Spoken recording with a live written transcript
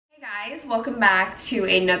Hey guys, welcome back to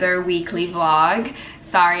another weekly vlog.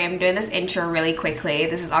 Sorry, I'm doing this intro really quickly.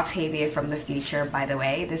 This is Octavia from the future, by the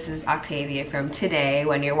way. This is Octavia from today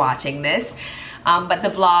when you're watching this. But the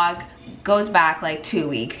vlog goes back like 2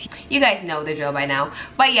 weeks. You guys know the drill by now.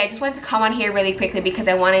 But yeah, I just wanted to come on here really quickly because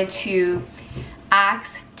I wanted to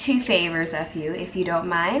ask two favors of you, if you don't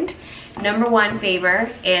mind. Number one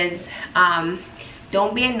favor is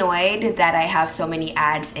don't be annoyed that I have so many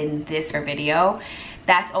ads in this video.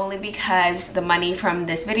 That's only because the money from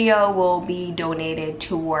this video will be donated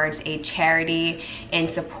towards a charity in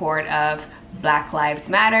support of Black Lives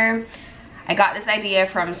Matter. I got this idea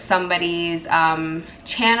from somebody's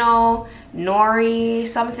channel, Nori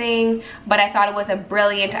something, but I thought it was a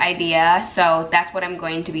brilliant idea, so that's what I'm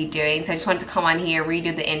going to be doing. So I just wanted to come on here,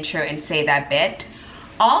 redo the intro, and say that bit.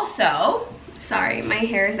 Also, sorry, my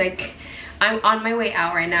hair is like, I'm on my way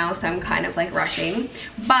out right now, so I'm kind of like rushing,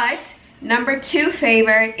 but number two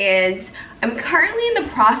favor is I'm currently in the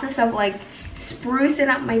process of like sprucing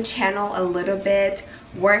up my channel a little bit,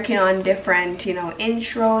 working on different, you know,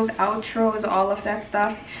 intros, outros, all of that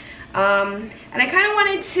stuff. And I kind of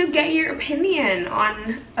wanted to get your opinion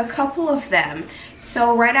on a couple of them.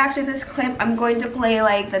 So right after this clip, I'm going to play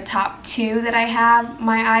like the top 2 that I have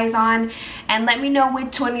my eyes on, and let me know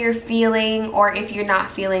which one you're feeling, or if you're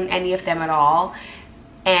not feeling any of them at all.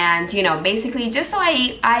 And you know, basically just so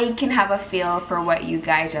I can have a feel for what you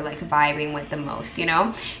guys are like vibing with the most, you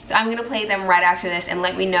know. So I'm gonna play them right after this, and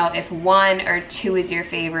let me know if 1 or 2 is your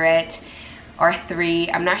favorite, or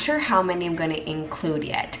 3. I'm not sure how many I'm gonna include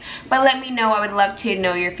yet, but let me know. I would love to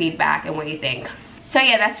know your feedback and what you think. So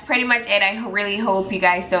yeah, that's pretty much it. I really hope you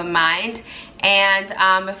guys don't mind.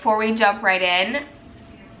 And before we jump right in,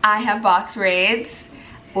 I have box braids,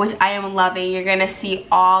 which I am loving. You're gonna see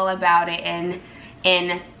all about it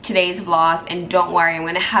in today's vlog, and don't worry, I'm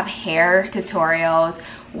gonna have hair tutorials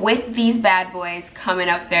with these bad boys coming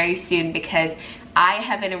up very soon because I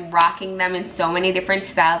have been rocking them in so many different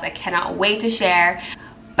styles. I cannot wait to share.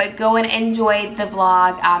 But go and enjoy the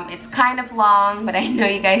vlog. It's kind of long, but I know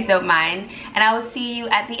you guys don't mind, and I will see you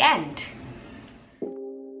at the end.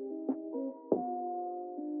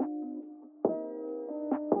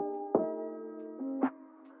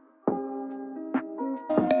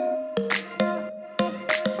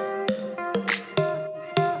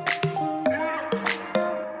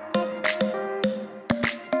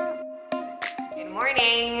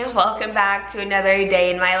 Welcome back to another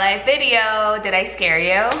day in my life video. Did I scare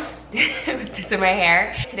you with this in my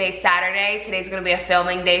hair? Today's Saturday. Today's gonna be a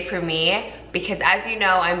filming day for me because, as you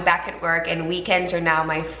know, I'm back at work and weekends are now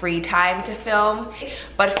my free time to film.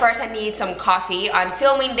 But first I need some coffee. On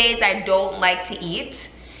filming days I don't like to eat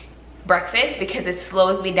breakfast because it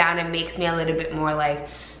slows me down and makes me a little bit more like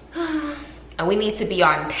and we need to be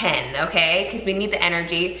on 10, okay? Because we need the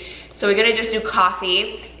energy. So we're gonna just do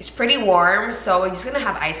coffee. It's pretty warm, so we're just gonna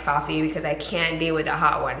have iced coffee because I can't deal with the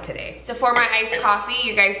hot one today. So for my iced coffee,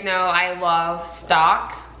 you guys know I love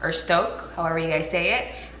Stock or Stoke, however you guys say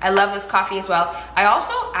it. I love this coffee as well. I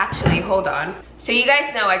also actually, hold on. So you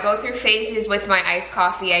guys know I go through phases with my iced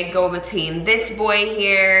coffee. I go between this boy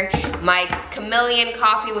here, my chameleon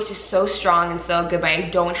coffee, which is so strong and so good, but I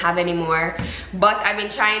don't have any more. But I've been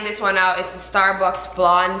trying this one out. It's the Starbucks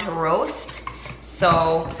Blonde Roast.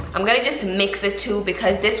 So I'm gonna just mix the two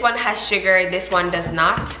because this one has sugar, this one does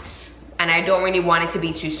not, and I don't really want it to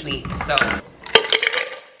be too sweet, so.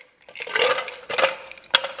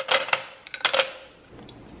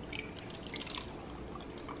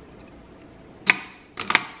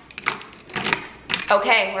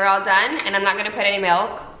 Okay, we're all done, and I'm not gonna put any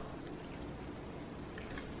milk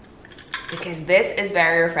because this is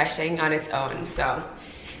very refreshing on its own, so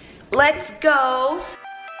let's go.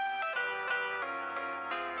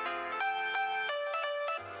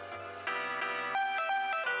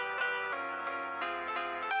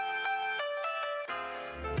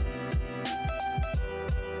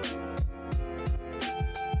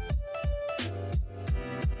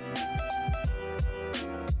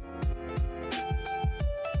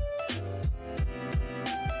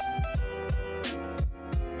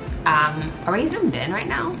 Are we zoomed in right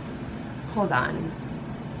now? Hold on.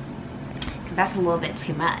 That's a little bit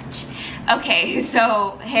too much. Okay,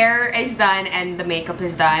 so hair is done and the makeup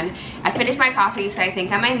is done. I finished my coffee, so I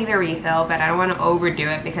think I might need a refill, but I don't want to overdo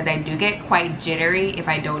it because I do get quite jittery if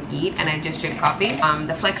I don't eat and I just drink coffee.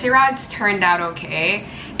 The flexi rods turned out okay.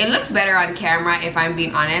 It looks better on camera if I'm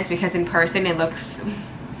being honest, because in person it looks...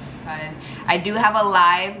 Because I do have a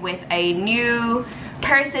live with a new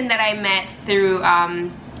person that I met through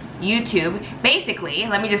YouTube. Basically,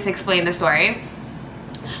 let me just explain the story.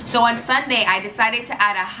 So on Sunday, I decided to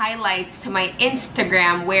add a highlights to my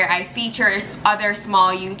Instagram where I feature other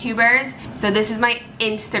small YouTubers. So this is my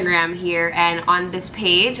Instagram here, and on this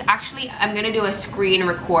page, actually I'm gonna do a screen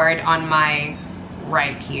record on my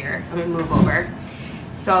right here. Let me move over.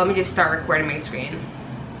 So let me just start recording my screen.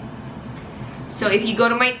 So if you go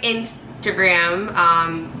to my Instagram,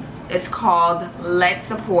 it's called Let's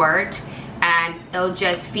Support, and it'll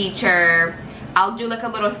just feature, I'll do like a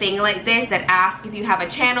little thing like this that asks if you have a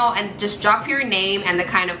channel, and just drop your name and the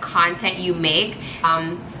kind of content you make.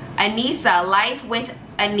 Anissa, Life with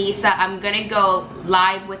Anissa, I'm gonna go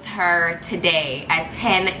live with her today at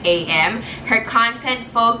 10 a.m. Her content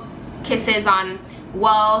focuses on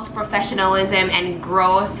wealth, professionalism, and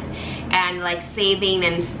growth, and like saving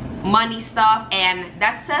and money stuff, and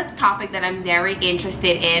that's a topic that I'm very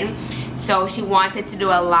interested in. So she wanted to do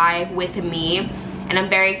a live with me, and I'm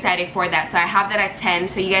very excited for that. So I have that at 10,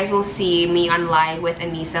 so you guys will see me on live with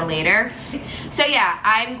Anissa later. So yeah,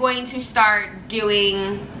 I'm going to start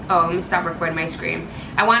doing, oh, let me stop recording my screen.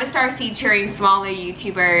 I want to start featuring smaller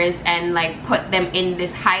YouTubers and like put them in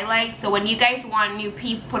this highlight. So when you guys want new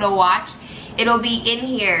people to watch, it'll be in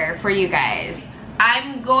here for you guys.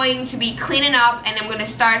 I'm going to be cleaning up and I'm going to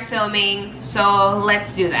start filming, so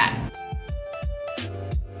let's do that.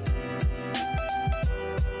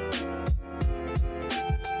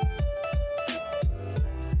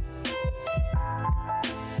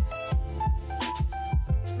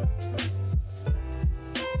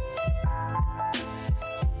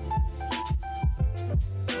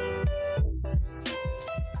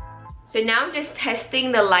 So now I'm just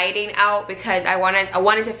testing the lighting out because I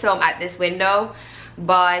wanted to film at this window,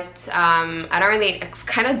 but I don't really, it's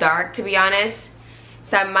kind of dark to be honest.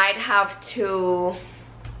 So I might have to,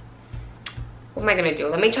 what am I gonna do?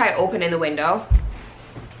 Let me try opening the window.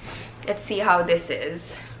 Let's see how this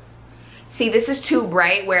is. See, this is too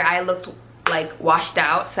bright where I looked like washed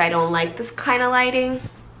out, so I don't like this kind of lighting.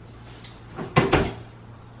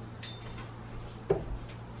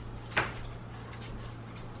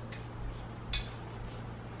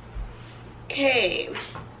 Okay,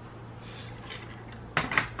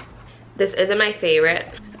 this isn't my favorite.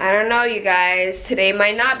 I don't know, you guys, today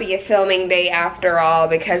might not be a filming day after all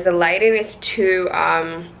because the lighting is too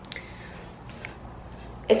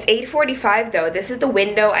it's 8:45 though. This is the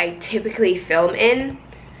window I typically film in,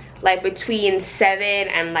 like between 7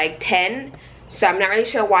 and like 10. So I'm not really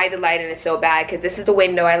sure why the lighting is so bad, because this is the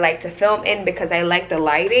window I like to film in because I like the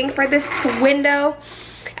lighting for this window.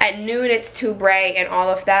 At noon it's too bright and all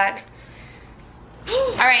of that.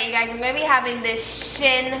 Alright, you guys, I'm gonna be having this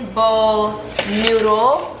shin bowl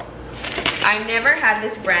noodle. I've never had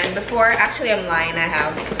this brand before. Actually, I'm lying, I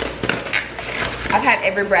have. I've had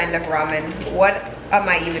every brand of ramen. What am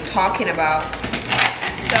I even talking about?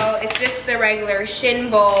 So it's just the regular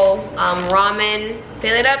shin bowl ramen.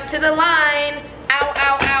 Fill it up to the line. Ow,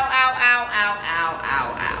 ow, ow, ow, ow, ow, ow,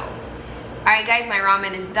 ow, ow. Alright guys, my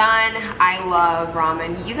ramen is done. I love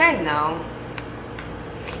ramen. You guys know.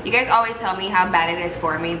 You guys always tell me how bad it is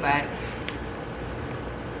for me, but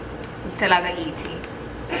still I eat.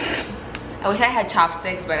 I wish I had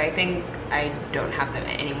chopsticks, but I think I don't have them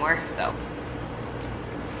anymore, so.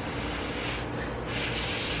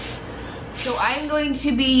 So I'm going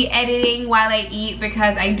to be editing while I eat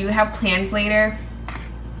because I do have plans later.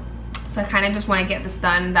 So I kind of just want to get this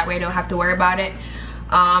done, that way I don't have to worry about it.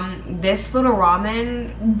 This little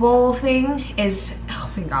ramen bowl thing is,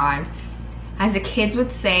 oh my god. As the kids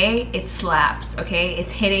would say, it slaps, okay?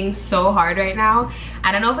 It's hitting so hard right now.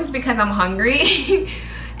 I don't know if it's because I'm hungry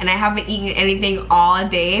and I haven't eaten anything all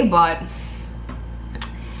day, but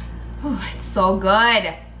oh, it's so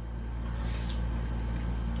good.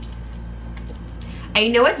 And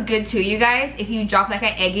you know what's good too, you guys? If you drop like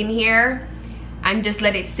an egg in here and just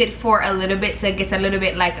let it sit for a little bit so it gets a little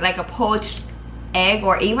bit like a poached egg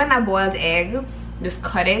or even a boiled egg, just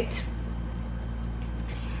cut it.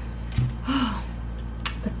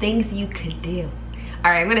 The things you could do.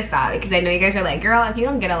 All right, I'm gonna stop because I know you guys are like, girl, if you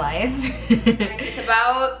don't get a life. It's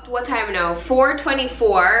about, what time now?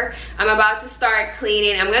 4:24. I'm about to start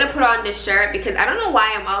cleaning. I'm gonna put on this shirt because I don't know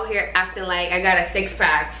why I'm out here acting like I got a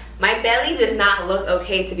six-pack. My belly does not look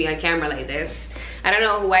okay to be on camera like this. I don't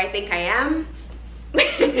know who I think I am.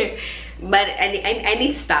 But I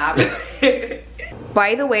need to stop.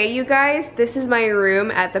 By the way, you guys, this is my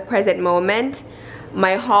room at the present moment.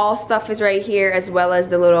 My haul stuff is right here, as well as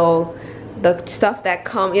the stuff that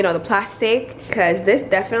come, you know, the plastic, because this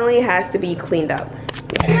definitely has to be cleaned up.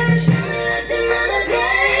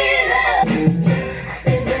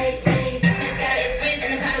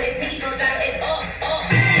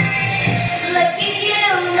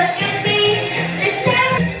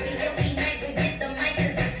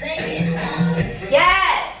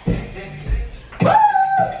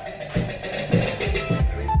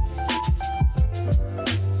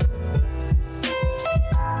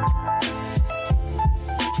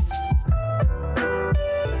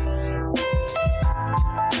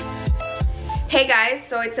 Hey guys,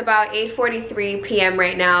 so it's about 8:43 p.m.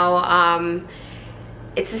 right now.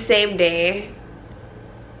 It's the same day.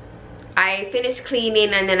 I finished cleaning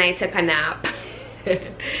and then I took a nap.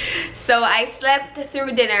 So I slept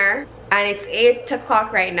through dinner and it's 8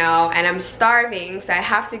 o'clock right now and I'm starving, so I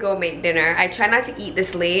have to go make dinner. I try not to eat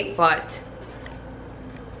this late, but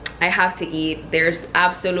I have to eat. There's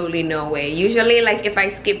absolutely no way. Usually, like, if I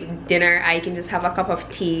skip dinner, I can just have a cup of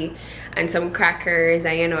tea and some crackers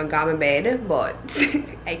and, you know, go to bed, but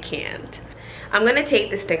I can't. I'm gonna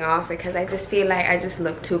take this thing off because I just feel like I just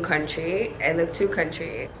look too country. I look too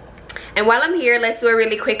country. And while I'm here, let's do a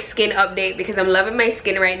really quick skin update because I'm loving my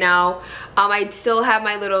skin right now. I still have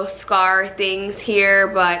my little scar things here,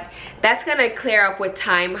 but that's gonna clear up with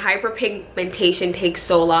time. Hyperpigmentation takes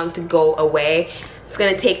so long to go away. It's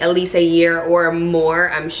gonna take at least a year or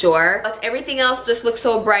more, I'm sure. But everything else just looks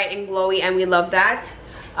so bright and glowy and we love that.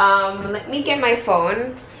 Let me get my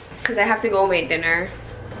phone because I have to go make dinner.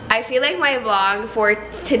 I feel like my vlog for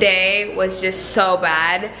today was just so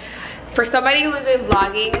bad. For somebody who's been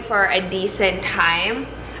vlogging for a decent time,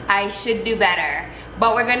 I should do better.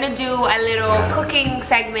 But we're gonna do a little cooking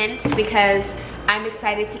segment because I'm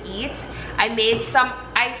excited to eat. I made some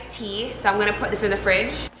iced tea, so I'm gonna put this in the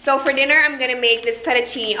fridge. So for dinner, I'm gonna make this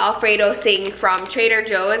fettuccine Alfredo thing from Trader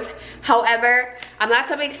Joe's. However, I'm not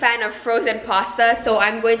so big fan of frozen pasta, so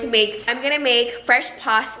I'm gonna make fresh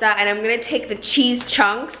pasta and I'm gonna take the cheese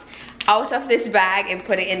chunks out of this bag and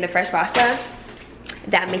put it in the fresh pasta. If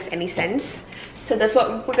that makes any sense. So that's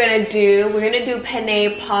what we're gonna do. We're gonna do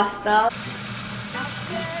penne pasta.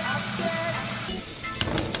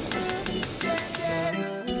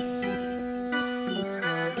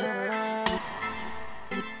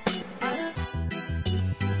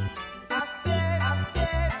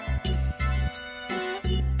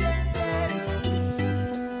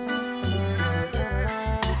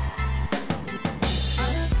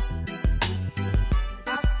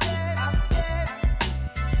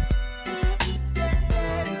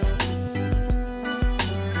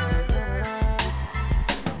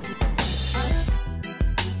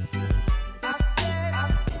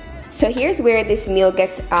 So here's where this meal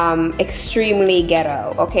gets extremely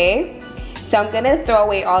ghetto, okay? So I'm gonna throw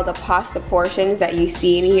away all the pasta portions that you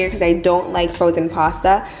see in here because I don't like frozen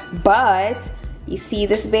pasta. But you see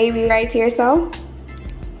this baby right here, so?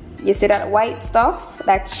 You see that white stuff,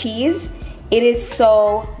 that cheese? It is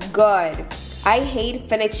so good. I hate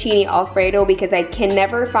fettuccine Alfredo because I can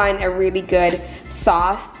never find a really good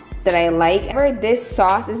sauce that I like. Whatever this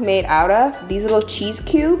sauce is made out of, these little cheese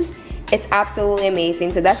cubes, it's absolutely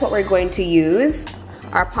amazing. So that's what we're going to use.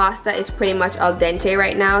 Our pasta is pretty much al dente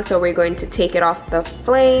right now, so we're going to take it off the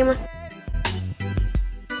flame.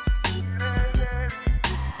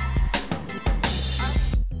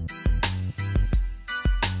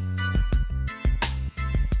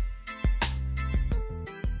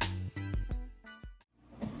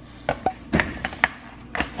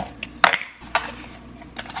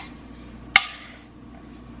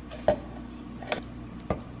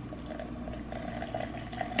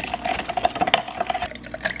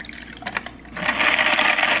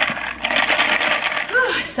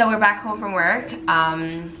 So we're back home from work.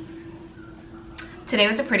 Today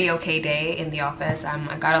was a pretty okay day in the office.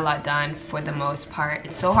 I got a lot done for the most part.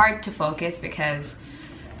 It's so hard to focus because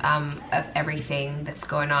of everything that's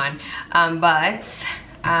going on. Yeah,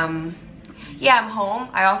 I'm home.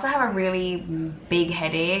 I also have a really big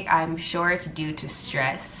headache. I'm sure it's due to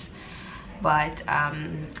stress. But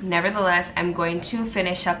nevertheless, I'm going to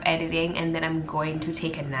finish up editing and then I'm going to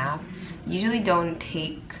take a nap. Usually don't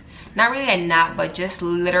take, not really a nap, but just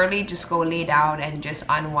literally just go lay down and just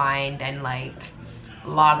unwind and like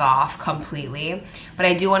log off completely. But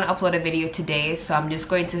I do want to upload a video today, so I'm just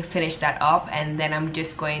going to finish that up and then I'm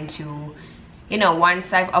just going to, you know,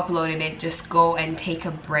 once I've uploaded it, just go and take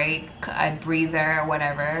a break, a breather or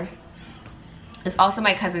whatever. It's also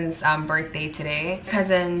my cousin's birthday today.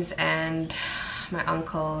 Cousins and my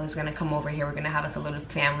uncle is gonna come over here. We're gonna have like a little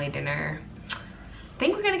family dinner. I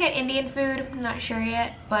think we're gonna get Indian food, I'm not sure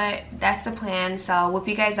yet, but that's the plan. So I'll whip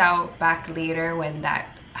you guys out back later when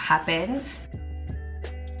that happens.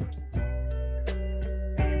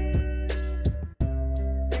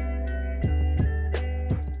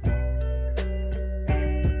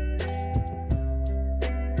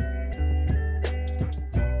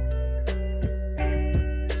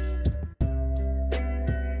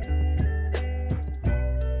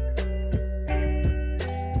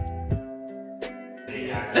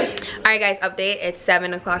 Alright guys, update. It's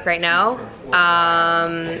 7 o'clock right now.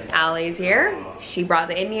 Allie's here. She brought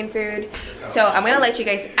the Indian food. So I'm gonna let you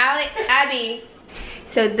guys, Abby,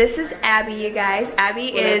 So this is Abby, you guys. Abby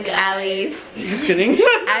is Allie's. Just kidding.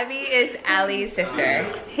 Abby is Allie's sister.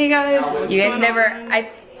 Hey guys. You guys never.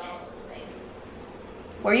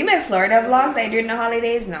 Were you my Florida vlogs I do in the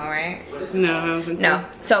holidays? No, right? No, I don't think so. No.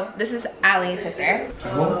 So this is Allie's sister.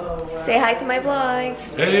 Say hi to my vlogs.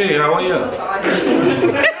 Hey, how are you?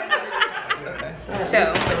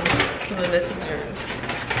 So This is yours.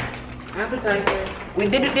 Appetizer.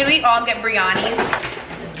 did we all get biryanis?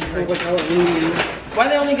 Sounds like all Indian. Why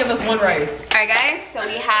they only give us one rice? Alright guys, so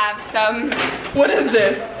we have some. What is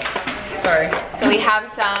this? Sorry. So we have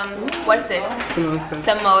some. What's this? Samosa.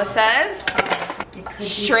 Samosas.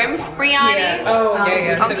 Shrimp biryani. Yeah. Oh,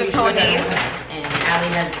 yeah. Uncle Tony's. And Allie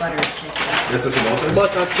has butter chicken. This is samosa?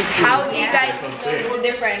 Butter chicken. How do you guys know the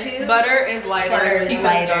difference? Butter is lighter. Butter is Chicken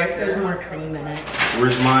lighter. darker. There's more cream in it.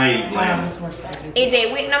 Where's my lamb? It's more spicy.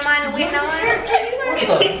 AJ, wait no man.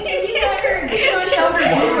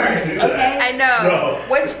 Okay. I know.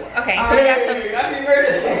 Which? Okay, so we got some.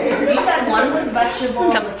 You said one was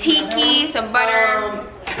vegetable. Some tiki, some butter.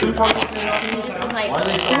 This was like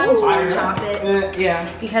chocolate. Yeah.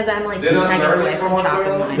 Because I'm like 2 seconds away from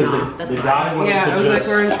chopping mine off. That's why. Yeah, I was like,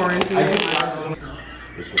 we're in quarantine.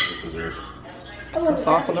 This is yours. Some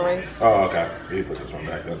sauce on the rice. Oh, okay. Maybe put this one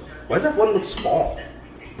back then. Why does that one look small?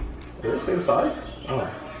 They're the same size? Oh.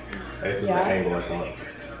 This is the angle I saw.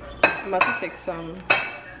 I'm about to take some.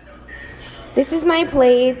 This is my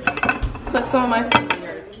plate. Put some of my stuff in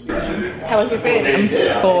yours. How was your food? I'm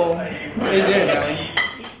full.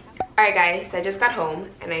 Alright guys, I just got home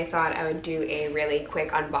and I thought I would do a really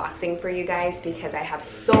quick unboxing for you guys because I have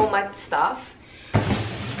so much stuff.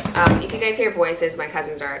 If you guys hear voices, my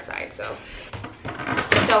cousins are outside, so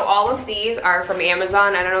all of these are from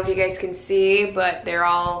Amazon. I don't know if you guys can see, but they're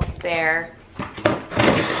all there.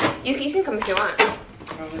 You can come if you want. I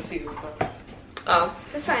want to see this stuff. Oh,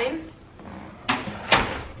 that's fine.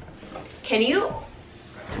 Can you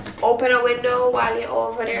open a window while you're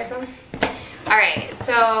over there, son? Alright,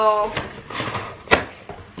 so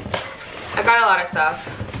I got a lot of stuff.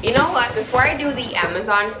 You know what? Before I do the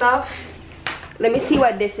Amazon stuff, let me see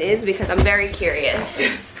what this is because I'm very curious.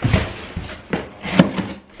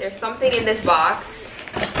 There's something in this box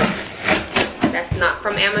that's not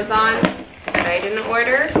from Amazon that I didn't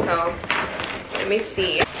order, so let me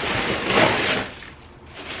see.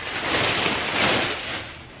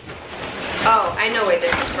 Oh, I know where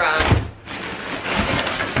this is from.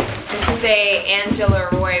 This is a Angela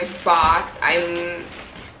Roy box.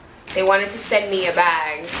 They wanted to send me a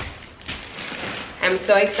bag. I'm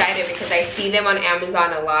so excited because I see them on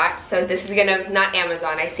Amazon a lot. So this is not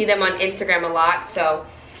Amazon, I see them on Instagram a lot. So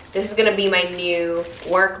this is gonna be my new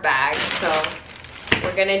work bag. So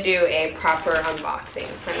we're gonna do a proper unboxing.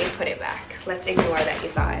 Let me put it back. Let's ignore that you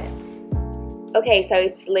saw it. Okay, so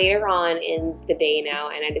it's later on in the day now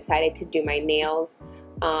and I decided to do my nails.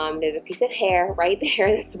 There's a piece of hair right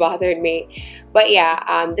there that's bothered me. But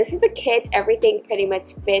yeah, this is the kit. Everything pretty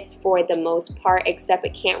much fits for the most part, except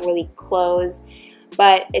it can't really close.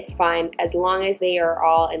 But it's fine. As long as they are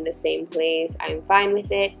all in the same place, I'm fine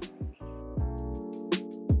with it.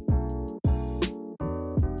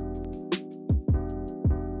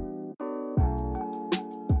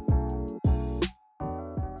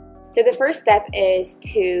 So the first step is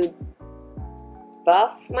to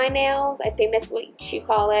buff my nails. I think that's what you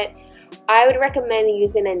call it. I would recommend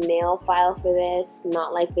using a nail file for this,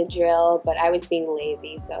 not like the drill, but I was being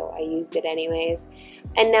lazy, so I used it anyways.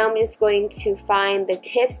 And now I'm just going to find the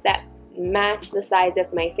tips that match the size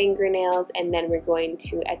of my fingernails, and then we're going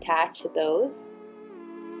to attach those.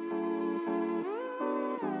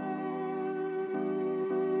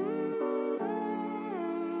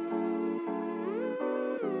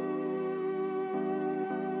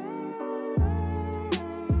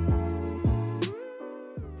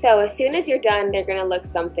 So as soon as you're done, they're gonna look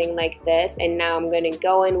something like this. And now I'm gonna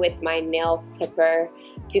go in with my nail clipper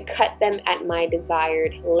to cut them at my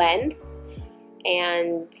desired length.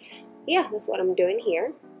 And yeah, that's what I'm doing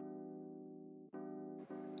here.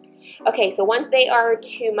 Okay, so once they are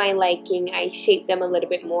to my liking, I shape them a little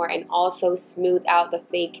bit more and also smooth out the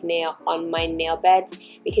fake nail on my nail beds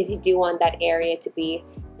because you do want that area to be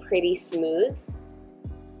pretty smooth.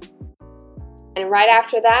 And right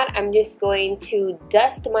after that, I'm just going to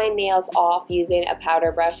dust my nails off using a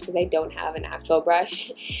powder brush because I don't have an actual brush.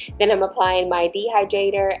 Then I'm applying my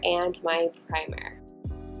dehydrator and my primer.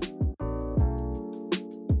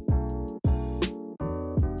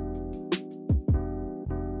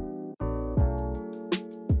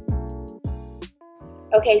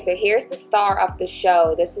 Okay, so here's the star of the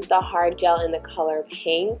show. This is the hard gel in the color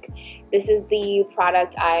pink. This is the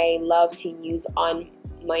product I love to use on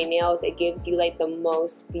my nails, it gives you like the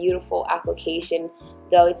most beautiful application,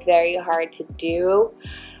 though it's very hard to do.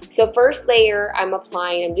 So first layer I'm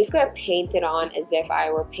applying, I'm just going to paint it on as if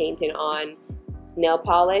I were painting on nail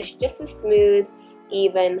polish, just a smooth,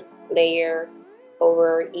 even layer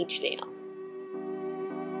over each nail.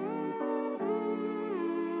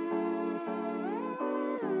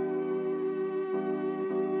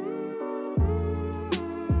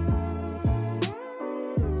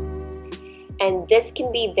 And this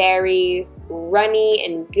can be very runny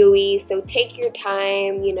and gooey, so take your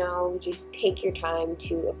time, you know, just take your time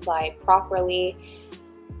to apply it properly.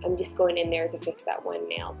 I'm just going in there to fix that one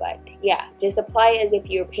nail, but yeah, just apply it as if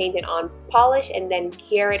you were painting on polish and then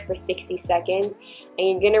cure it for 60 seconds.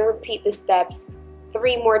 And you're gonna repeat the steps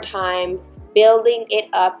 3 more times, building it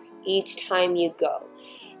up each time you go.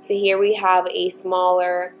 So here we have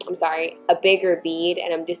a bigger bead,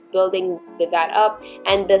 and I'm just building that up.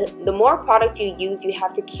 And the more product you use, you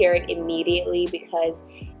have to cure it immediately because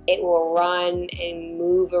it will run and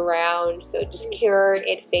move around. So just cure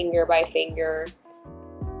it finger by finger.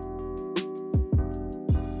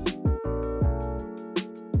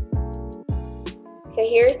 So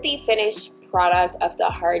here's the finished product of the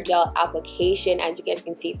hard gel application. As you guys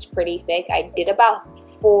can see, it's pretty thick. I did about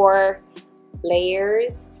 4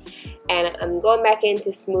 layers. And I'm going back in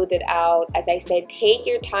to smooth it out. As I said, take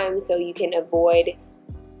your time so you can avoid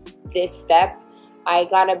this step. I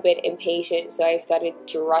got a bit impatient, so I started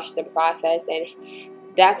to rush the process, and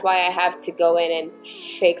that's why I have to go in and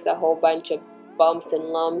fix a whole bunch of bumps and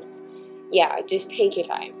lumps. Yeah, just take your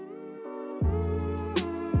time.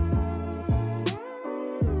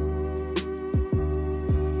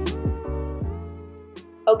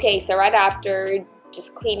 Okay, so right after,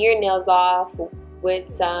 just clean your nails off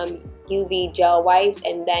with some UV gel wipes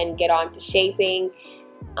and then get on to shaping.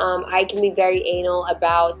 I can be very anal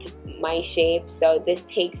about my shape, so this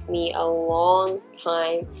takes me a long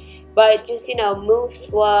time, but just, you know, move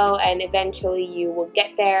slow and eventually you will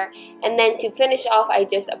get there. And then to finish off, I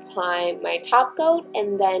just apply my top coat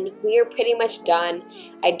and then we are pretty much done.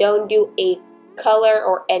 I don't do a color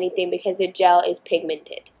or anything because the gel is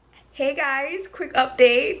pigmented. Hey guys, quick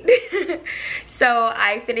update. So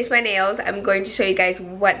I finished my nails. I'm going to show you guys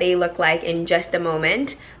what they look like in just a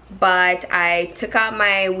moment. But I took out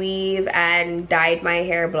my weave and dyed my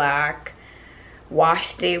hair black,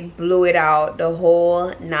 washed it, blew it out, the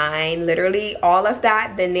whole 9. Literally all of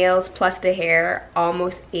that, the nails plus the hair,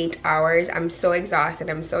 almost 8 hours. I'm so exhausted,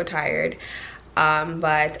 I'm so tired.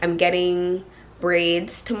 But I'm getting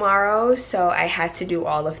braids tomorrow, so I had to do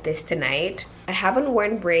all of this tonight. I haven't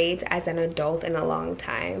worn braids as an adult in a long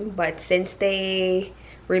time, but since they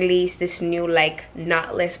released this new like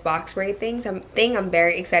knotless box braid thing, I'm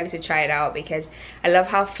very excited to try it out because I love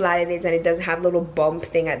how flat it is and it doesn't have a little bump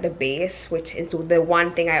thing at the base, which is the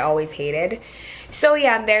one thing I always hated. So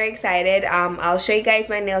yeah, I'm very excited. I'll show you guys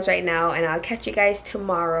my nails right now and I'll catch you guys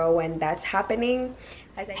tomorrow when that's happening.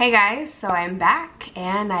 Hey guys, so I'm back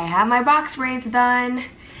and I have my box braids done.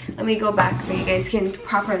 Let me go back so you guys can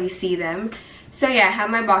properly see them. So yeah, I have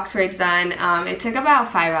my box braids done. It took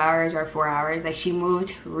about 5 hours or 4 hours. Like, she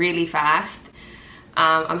moved really fast.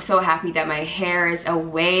 I'm so happy that my hair is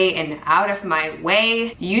away and out of my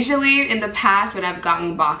way. Usually in the past when I've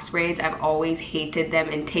gotten box braids, I've always hated them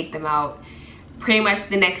and take them out pretty much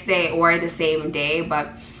the next day or the same day. But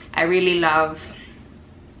I really love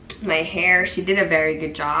my hair. She did a very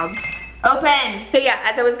good job. Open! So yeah,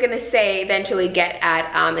 as I was gonna say, eventually get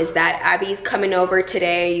at, is that Abby's coming over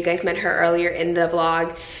today. You guys met her earlier in the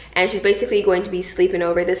vlog, and she's basically going to be sleeping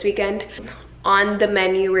over this weekend. On the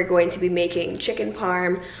menu, we're going to be making chicken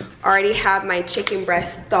parm. Already have my chicken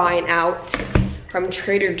breast thawing out from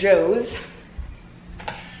Trader Joe's.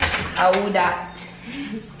 Oh, that.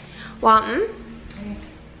 Want?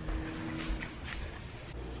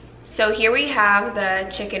 So here we have the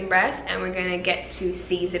chicken breast and we're gonna get to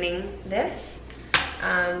seasoning this.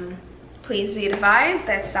 Please be advised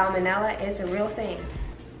that salmonella is a real thing.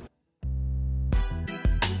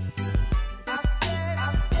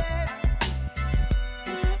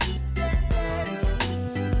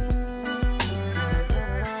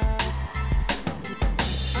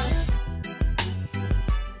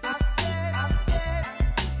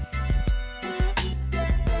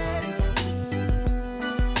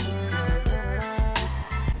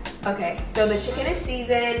 Okay, so the chicken is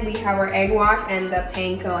seasoned. We have our egg wash and the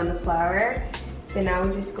panko and the flour. So now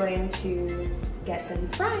we're just going to get them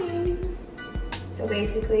frying. So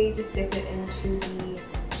basically, just dip it into the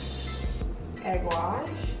egg wash.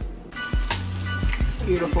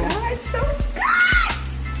 Beautiful. Oh, it's so good!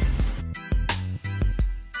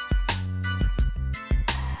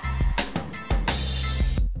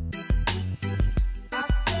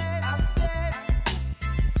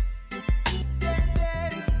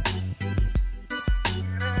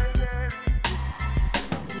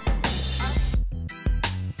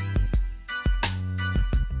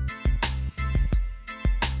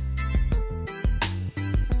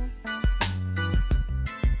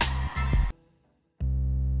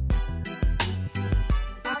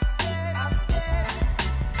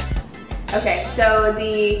 Okay, so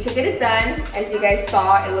the chicken is done. As you guys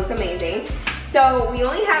saw, it looks amazing. So we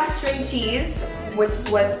only have string cheese, which is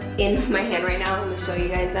what's in my hand right now. I'm gonna show you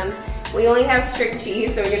guys them. We only have string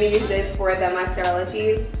cheese, so we're gonna use this for the mozzarella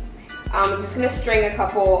cheese. I'm just gonna string a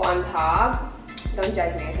couple on top. Don't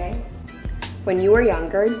judge me, okay? When you were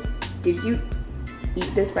younger, did you eat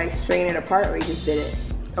this by stringing it apart, or you just did it?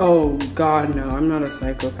 Oh God, no, I'm not a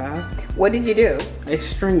psychopath. What did you do? I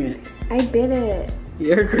string it. I bit it.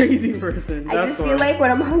 You're a crazy person. I just feel like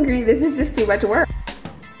when I'm hungry, this is just too much work.